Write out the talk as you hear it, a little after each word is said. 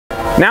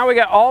Now we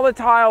got all the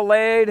tile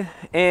laid,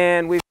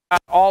 and we've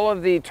got all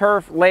of the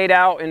turf laid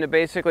out into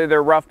basically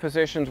their rough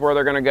positions where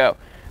they're going to go.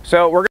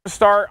 So we're going to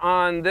start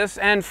on this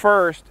end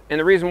first, and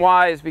the reason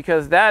why is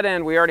because that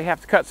end we already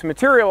have to cut some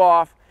material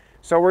off,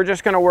 so we're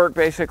just going to work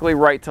basically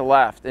right to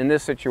left in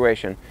this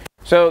situation.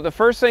 So the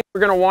first thing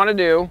we're going to want to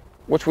do,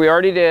 which we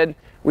already did,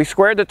 we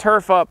squared the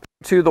turf up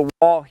to the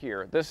wall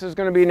here. This is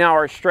going to be now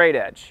our straight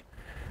edge.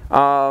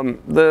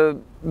 The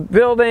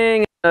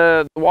building,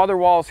 the other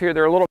walls here,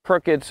 they're a little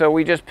crooked, so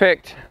we just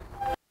picked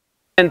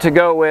end to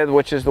go with,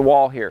 which is the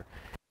wall here.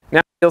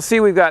 Now you'll see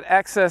we've got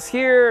excess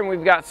here and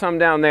we've got some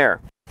down there.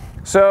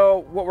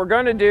 So what we're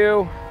going to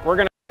do, we're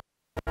going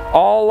to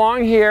all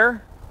along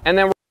here, and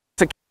then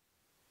we're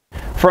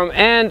from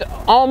end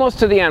almost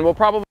to the end. We'll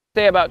probably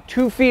stay about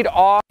 2 feet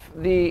off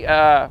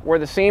the where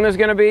the seam is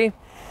going to be,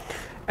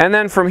 and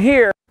then from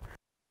here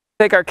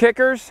take our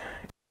kickers.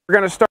 We're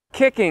going to start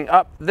kicking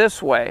up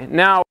this way.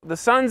 Now the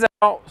sun's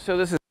out, so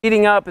this is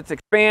heating up, it's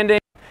expanding.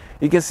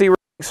 You can see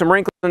some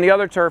wrinkles in the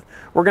other turf.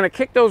 We're going to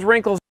kick those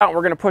wrinkles out, and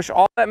we're going to push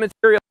all that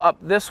material up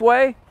this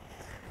way,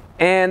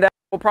 and that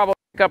will probably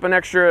pick up an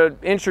extra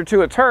inch or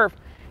two of turf.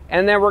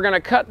 And then we're going to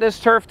cut this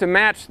turf to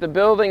match the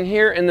building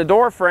here in the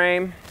door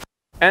frame,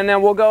 and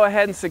then we'll go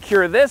ahead and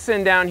secure this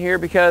in down here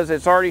because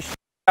it's already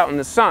out in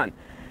the sun.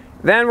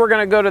 Then we're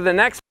going to go to the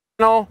next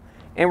panel,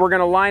 and we're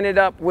going to line it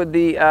up with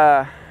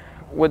the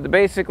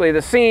basically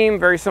the seam,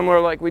 very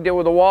similar like we did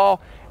with the wall,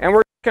 and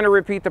we're going to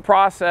repeat the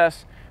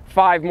process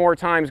 5 more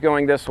times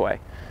going this way.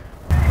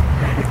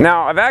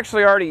 Now I've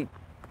actually already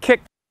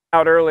kicked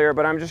out earlier,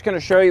 but I'm just going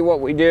to show you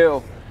what we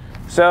do.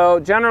 So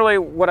generally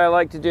what I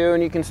like to do,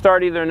 and you can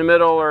start either in the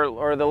middle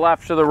or the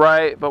left or the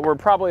right, but we're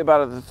probably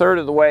about a third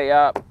of the way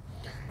up,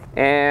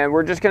 and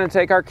we're just going to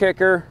take our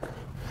kicker,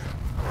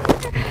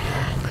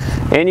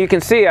 and you can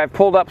see I've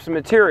pulled up some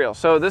material.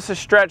 So this is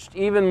stretched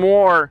even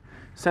more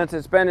since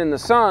it's been in the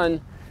sun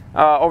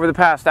over the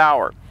past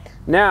hour.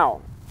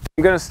 Now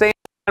I'm going to stay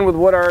in with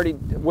what I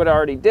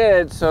already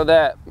did so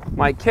that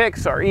my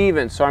kicks are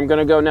even. So I'm going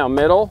to go now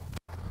middle,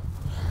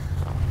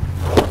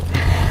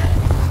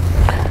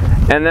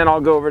 and then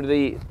I'll go over to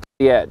the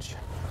edge.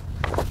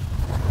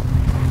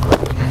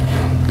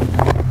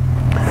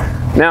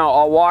 Now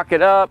I'll walk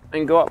it up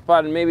and go up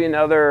about maybe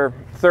another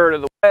third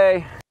of the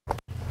way.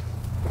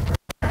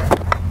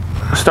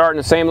 Start in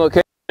the same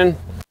location.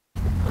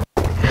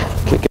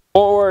 Kick it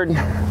forward.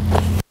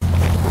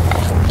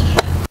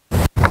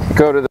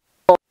 Go to the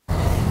middle.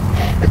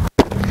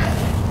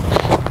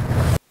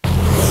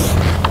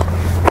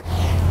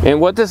 And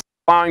what this is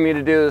allowing me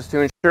to do is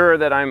to ensure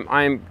that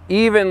I'm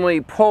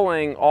evenly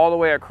pulling all the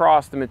way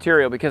across the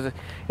material, because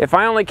if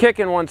I only kick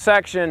in one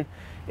section,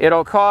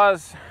 it'll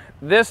cause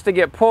this to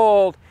get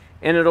pulled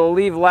and it'll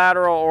leave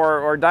lateral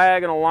or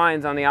diagonal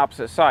lines on the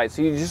opposite side.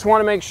 So you just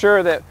want to make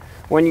sure that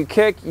when you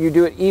kick, you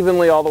do it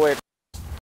evenly all the way across.